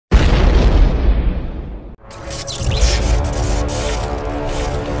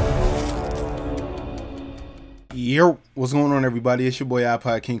Yo, what's going on, everybody? It's your boy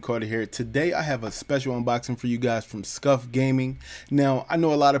iPodKingCarter here. Today I have a special unboxing for you guys from ScufGaming. Now, I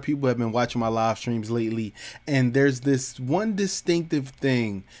know a lot of people have been watching my live streams lately, and there's this one distinctive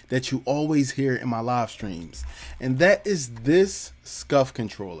thing that you always hear in my live streams, and that is this Scuf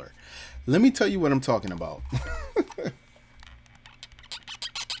controller. Let me tell you what I'm talking about.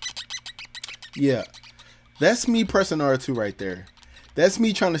 Yeah, that's me pressing R2 right there. That's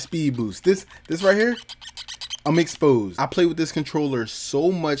me trying to speed boost. This right here, I'm exposed. I play with this controller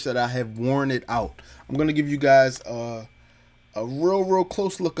so much that I have worn it out. I'm going to give you guys a real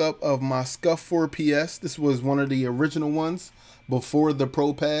close look up of my Scuf 4PS. This was one of the original ones before the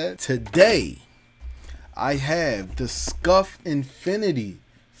Pro Pad. Today, I have the Scuf Infinity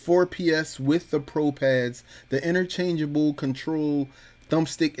 4PS with the Pro Pads, the interchangeable control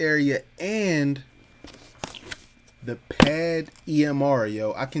thumbstick area, and the pad EMR,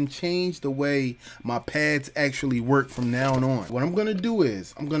 yo. I can change the way my pads actually work from now on. What I'm gonna do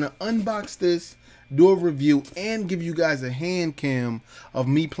is I'm gonna unbox this, do a review, and give you guys a hand cam of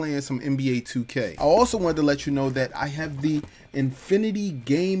me playing some NBA 2K. I also wanted to let you know that I have the Infinity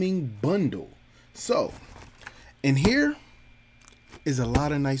Gaming Bundle. So, in here is a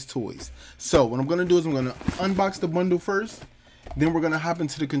lot of nice toys. So, what I'm gonna do is I'm gonna unbox the bundle first, then we're gonna hop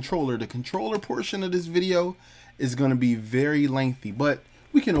into the controller. The controller portion of this video is going to be very lengthy, but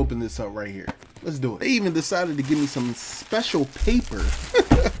we can open this up right here. Let's do it. They even decided to give me some special paper.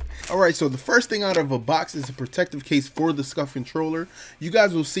 Alright, so the first thing out of a box is a protective case for the Scuf controller. You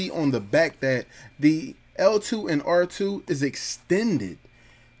guys will see on the back that the L2 and R2 is extended.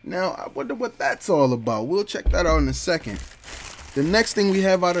 Now, I wonder what that's all about. We'll check that out in a second. The next thing we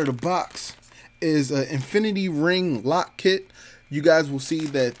have out of the box is an Infinity Ring lock kit. You guys will see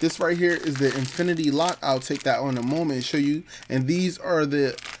that this right here is the Infinity lock. I'll take that on in a moment and show you. And these are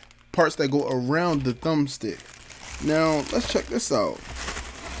the parts that go around the thumbstick. Now, let's check this out.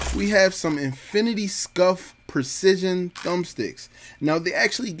 We have some Infinity Scuf Precision thumbsticks. Now, they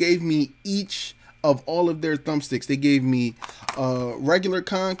actually gave me each of all of their thumbsticks. They gave me regular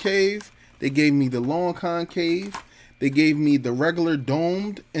concave. They gave me the long concave. They gave me the regular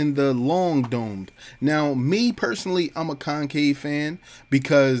domed and the long domed. Now, me personally, I'm a concave fan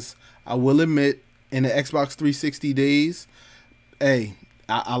because I will admit, in the Xbox 360 days, hey,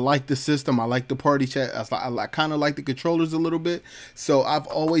 I like the system. I like the party chat. I kind of like the controllers a little bit. So I've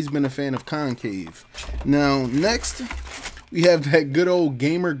always been a fan of concave. Now, next, we have that good old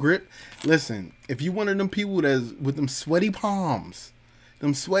gamer grip. Listen, if you one of them people that's with them sweaty palms,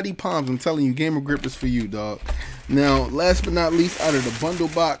 I'm telling you, gamer grip is for you, dog. Now, last but not least, out of the bundle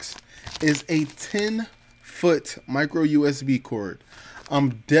box is a 10-foot micro USB cord.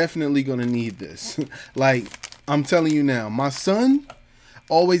 I'm definitely gonna need this. Like, I'm telling you now, my son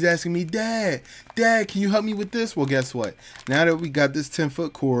always asking me, Dad, can you help me with this? Well, guess what? Now that we got this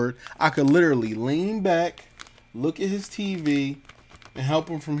 10-foot cord, I could literally lean back, look at his TV, and help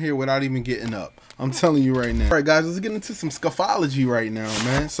him from here without even getting up. I'm telling you right now. All right, guys, let's get into some Scufology right now,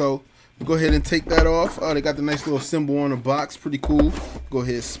 man. So we'll go ahead and take that off. Oh, they got the nice little symbol on the box. Pretty cool. Go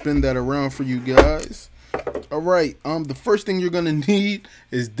ahead and spin that around for you guys. All right, the first thing you're gonna need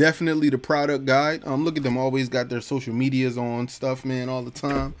is definitely the product guide. Look at them, always got their social medias on stuff, man, all the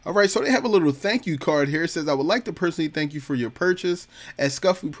time. All right, so they have a little thank you card here. It says, I would like to personally thank you for your purchase. At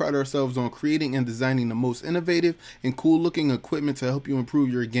Scuf, we pride ourselves on creating and designing the most innovative and cool looking equipment to help you improve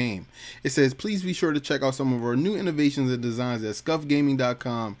your game. It says, please be sure to check out some of our new innovations and designs at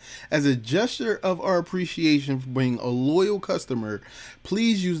ScufGaming.com. As a gesture of our appreciation for being a loyal customer,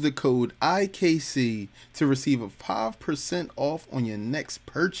 please use the code IKC to receive a 5% off on your next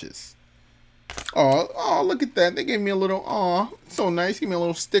purchase. Oh, look at that. They gave me a little, so nice. Give me a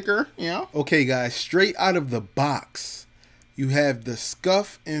little sticker, yeah. Okay, guys, straight out of the box, you have the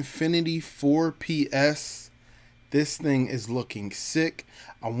Scuf Infinity 4PS. This thing is looking sick.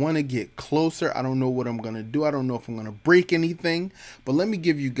 I want to get closer. I don't know what I'm going to do. I don't know if I'm going to break anything, but let me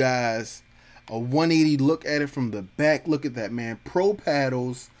give you guys a 180 look at it from the back. Look at that, man. Pro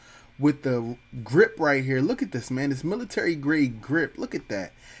paddles with the grip right here. Look at this, man. It's military grade grip. Look at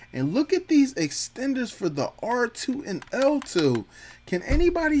that. And look at these extenders for the R2 and L2. Can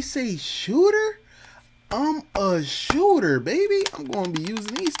anybody say shooter? I'm a shooter, baby. I'm going to be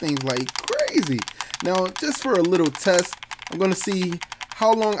using these things like crazy. Now, just for a little test, I'm going to see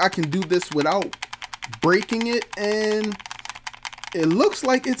how long I can do this without breaking it. And it looks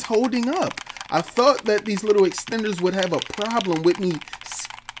like it's holding up. I thought that these little extenders would have a problem with me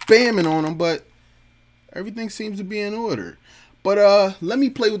spamming on them, but everything seems to be in order. But let me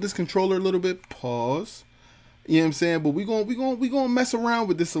play with this controller a little bit. Pause. You know what I'm saying? But we gonna mess around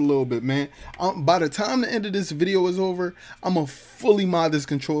with this a little bit, man. By the time the end of this video is over, I'm gonna fully mod this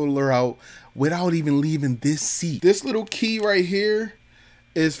controller out without even leaving this seat. This little key right here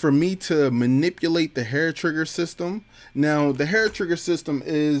is for me to manipulate the hair trigger system. Now, the hair trigger system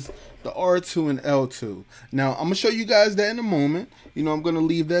is the R2 and L2. Now, I'm gonna show you guys that in a moment. You know, I'm gonna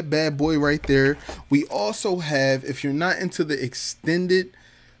leave that bad boy right there. We also have, if you're not into the extended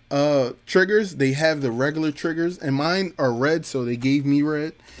triggers, they have the regular triggers, and mine are red, so they gave me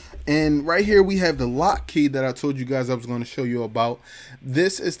red. And right here we have the lock key that I told you guys I was going to show you about.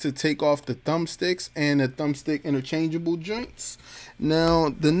 This is to take off the thumbsticks and the thumbstick interchangeable joints. Now,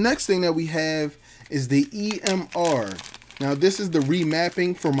 the next thing that we have is the EMR. Now, this is the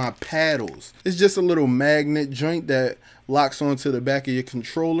remapping for my paddles. It's just a little magnet joint that locks onto the back of your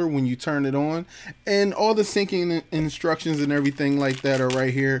controller when you turn it on. And all the syncing instructions and everything like that are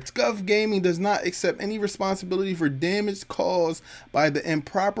right here. ScufGaming does not accept any responsibility for damage caused by the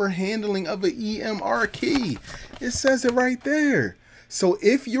improper handling of an EMR key. It says it right there. So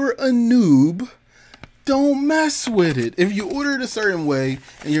if you're a noob, don't mess with it. If you order it a certain way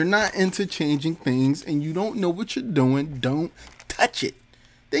and you're not into changing things and you don't know what you're doing, don't touch it.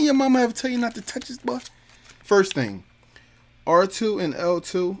 Then your mama ever tell you not to touch this, boy? First thing, R2 and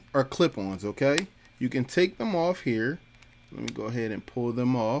L2 are clip-ons, okay? You can take them off here. Let me go ahead and pull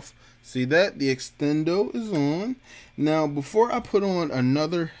them off. See that? The extendo is on. Now, before I put on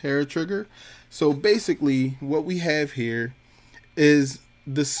another hair trigger, so basically what we have here is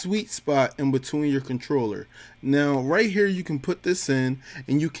the sweet spot in between your controller. Now, right here, you can put this in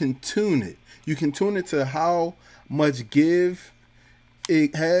and you can tune it. You can tune it to how much give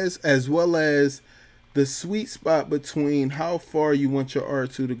it has, as well as the sweet spot between how far you want your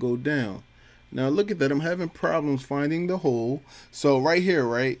R2 to go down. Now look at that, I'm having problems finding the hole. So right here,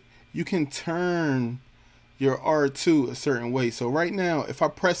 right, you can turn your R2 a certain way. So right now, if I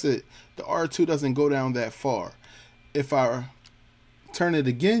press it, the R2 doesn't go down that far. If I turn it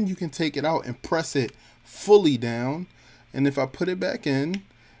again, you can take it out and press it fully down. And if I put it back in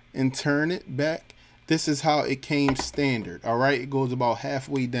and turn it back, this is how it came standard. All right, it goes about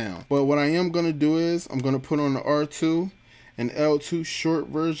halfway down. But what I am going to do is I'm going to put on the R2 and L2 short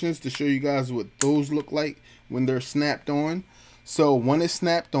versions to show you guys what those look like when they're snapped on. So one is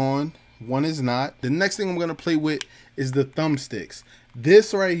snapped on, one is not. The next thing I'm going to play with is the thumbsticks.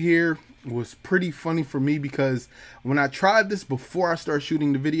 This right here was pretty funny for me because when I tried this before I started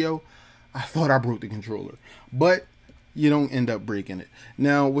shooting the video, I thought I broke the controller, but you don't end up breaking it.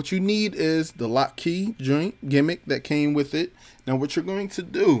 Now what you need is the lock key joint gimmick that came with it. Now what you're going to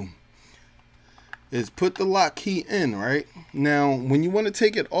do is put the lock key in. Right now, when you want to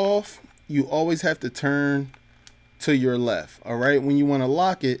take it off, you always have to turn to your left. All right, when you want to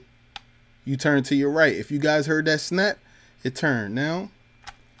lock it, you turn to your right. If you guys heard that snap, it turned. Now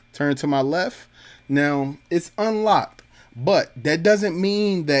turn to my left. Now it's unlocked, but that doesn't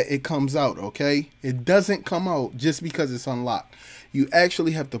mean that it comes out. Okay, it doesn't come out just because it's unlocked. You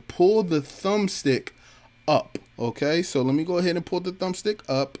actually have to pull the thumbstick up. Okay, so let me go ahead and pull the thumbstick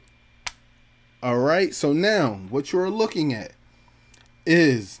up. All right, so now what you're looking at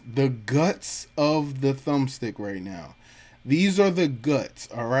is the guts of the thumbstick right now. These are the guts.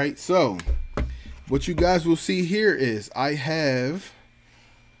 All right, so what you guys will see here is I have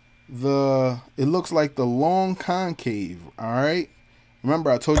it looks like the long concave. All right,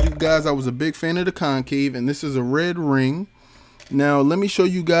 remember I told you guys I was a big fan of the concave, and this is a red ring. Now let me show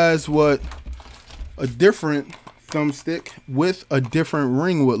you guys what a different thumbstick with a different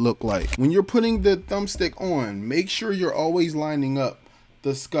ring would look like. When you're putting the thumbstick on, make sure you're always lining up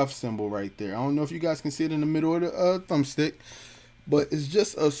the Scuf symbol right there. I don't know if you guys can see it in the middle of the thumbstick, but it's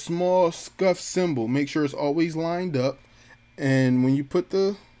just a small Scuf symbol. Make sure it's always lined up, and when you put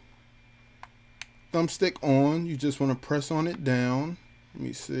the thumbstick on, you just want to press on it down. Let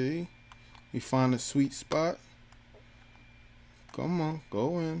me see. Let me find a sweet spot. Come on,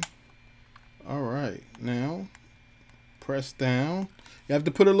 go in. All right, now press down. You have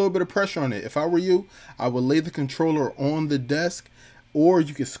to put a little bit of pressure on it. If I were you, I would lay the controller on the desk, or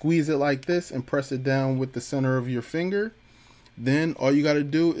you can squeeze it like this and press it down with the center of your finger. Then all you got to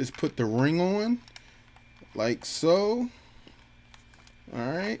do is put the ring on like so.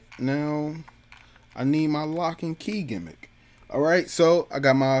 All right, now I need my lock and key gimmick. All right, so I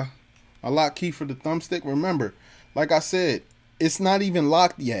got my lock key for the thumbstick. Remember, like I said, it's not even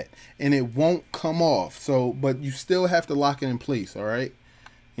locked yet and it won't come off. So, but you still have to lock it in place. All right,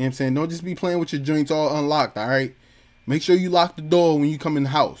 you know what I'm saying? Don't just be playing with your joints all unlocked. All right, make sure you lock the door when you come in the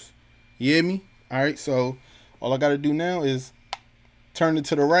house. You hear me? All right, so all I got to do now is turn it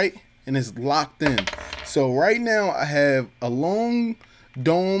to the right and it's locked in. So right now I have a long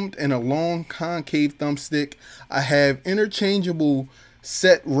domed and a long concave thumbstick. I have interchangeable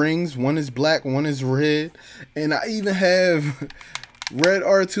set rings. One is black, one is red. And I even have red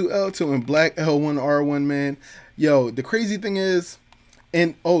R2, L2 and black L1, R1, man. Yo, the crazy thing is,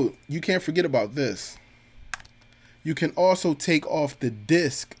 and oh, you can't forget about this. You can also take off the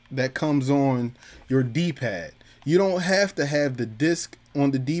disc that comes on your D-pad. You don't have to have the disc on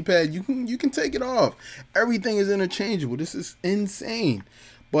the D-pad. You can take it off. Everything is interchangeable. This is insane.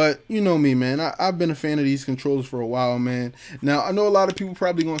 But you know me, man. I've been a fan of these controllers for a while, man. Now, I know a lot of people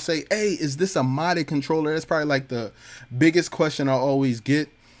probably gonna say, hey, is this a modded controller? That's probably like the biggest question I always get.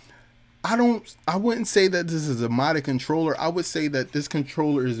 I wouldn't say that this is a modded controller. I would say that this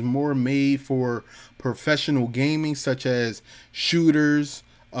controller is more made for professional gaming, such as shooters,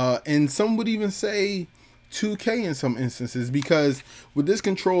 and some would even say 2K in some instances, because with this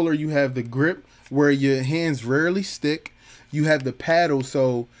controller you have the grip where your hands rarely stick. You have the paddle,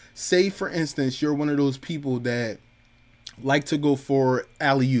 so say for instance you're one of those people that like to go for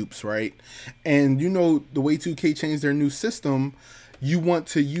alley-oops, right? And you know the way 2K changed their new system, you want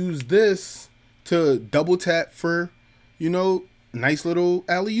to use this to double tap for, you know, nice little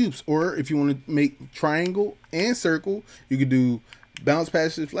alley-oops. Or if you want to make triangle and circle, you could do bounce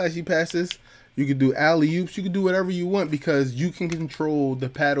passes, flashy passes. You could do alley-oops. You could do whatever you want because you can control the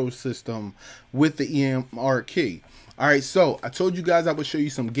paddle system with the EMR key. All right, so I told you guys I would show you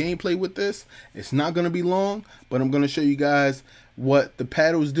some gameplay with this. It's not going to be long, but I'm going to show you guys what the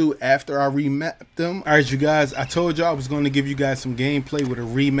paddles do after I remap them. All right, you guys, I told you I was going to give you guys some gameplay with a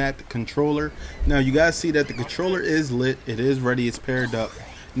remapped controller. Now, you guys see that the controller is lit. It is ready. It's paired up.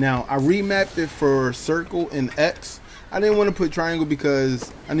 Now, I remapped it for circle and X. I didn't want to put triangle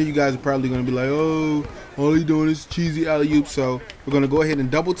because I knew you guys are probably going to be like, oh, all he's doing is cheesy alley-oop. So we're going to go ahead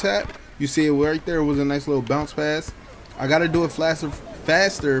and double tap. You see it right there was a nice little bounce pass. I got to do it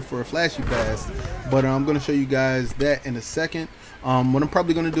faster for a flashy pass, but I'm going to show you guys that in a second. What I'm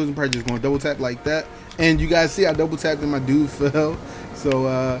probably going to do is I'm probably just going to double tap like that. And you guys see I double tapped and my dude fell. So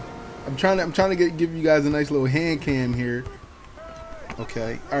I'm trying to give you guys a nice little hand cam here.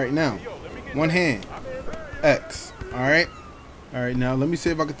 Okay. All right, now one hand X. All right, now let me see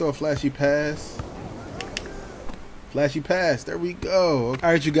if I can throw a flashy pass. Flashy pass, there we go. All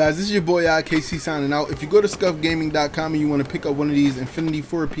right, you guys, this is your boy IKC signing out. If you go to ScufGaming.com and you want to pick up one of these Infinity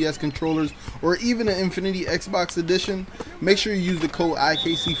 4 PS controllers or even an Infinity Xbox edition, make sure you use the code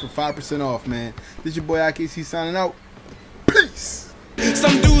IKC for 5% off, man. This is your boy IKC signing out. Peace.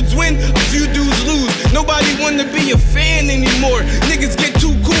 Some dudes win, a few dudes lose. Nobody wanna be a fan anymore. Niggas get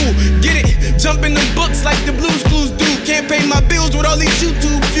too cool, get it? Jump in them books like the Blues Clues do. Can't pay my bills with all these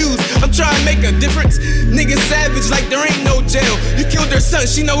YouTube views. I'm trying to make a difference. Niggas savage like there ain't no jail. You killed her son,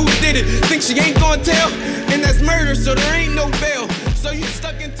 she know who did it. Think she ain't gonna tell? And that's murder, so there ain't no bail.